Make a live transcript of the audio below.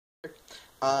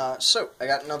So I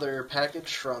got another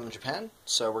package from Japan,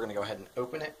 so we're going to go ahead and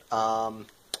open it.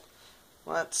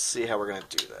 Let's see how we're going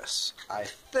to do this. I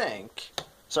think...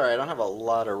 Sorry, I don't have a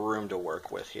lot of room to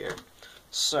work with here.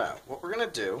 So, what we're going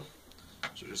to do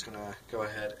is we're just going to go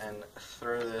ahead and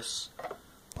throw this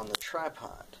on the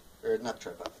tripod. Or, not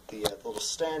tripod, the little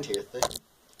stand here thing.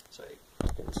 Sorry, you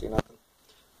can't see nothing.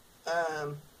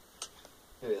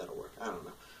 Maybe that'll work. I don't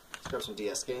know. Let's grab some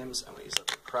DS games, and we use that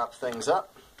to prop things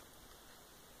up.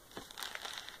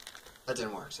 That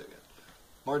didn't work so good.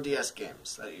 More DS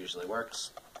games. That usually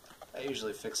works. That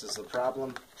usually fixes the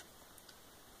problem.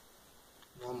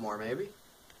 One more, maybe.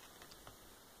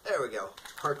 There we go.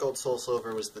 Heart Gold Soul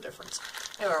Silver was the difference.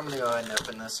 Anyway, I'm going to go ahead and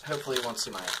open this. Hopefully you won't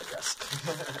see my address.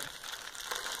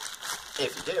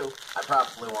 If you do, I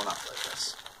probably won't upload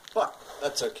this. But,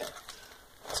 that's okay.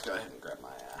 Let's go ahead and grab my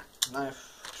knife.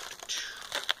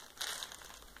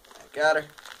 I got her.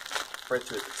 Right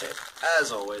through the tape.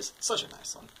 As always, such a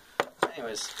nice one.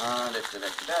 Anyways, okay.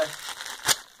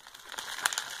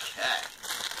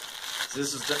 So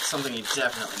this is something you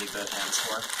definitely need both hands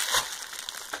for.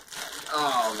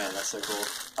 Oh man, that's so cool.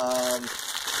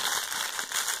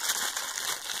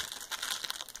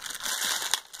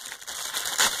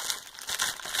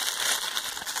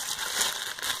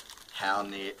 How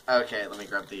neat. Okay, let me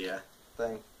grab the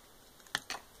thing.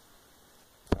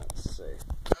 Let's see.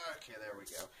 Okay, there we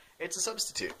go. It's a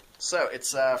substitute. So,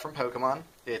 it's from Pokemon.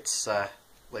 It's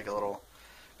like a little...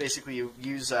 Basically, you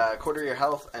use a quarter of your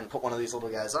health and put one of these little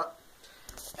guys up.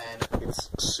 And it's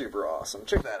super awesome.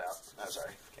 Check that out. Oh,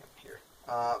 sorry. Can't hear.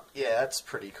 Yeah, that's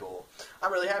pretty cool.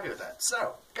 I'm really happy with that.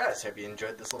 So, guys, hope you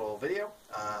enjoyed this little video.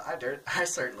 I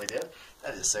certainly did.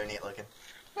 That is so neat looking.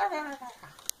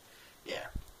 Yeah,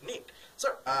 neat. So,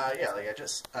 yeah,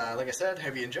 like I said,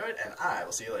 hope you enjoyed, and I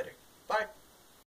will see you later. Bye.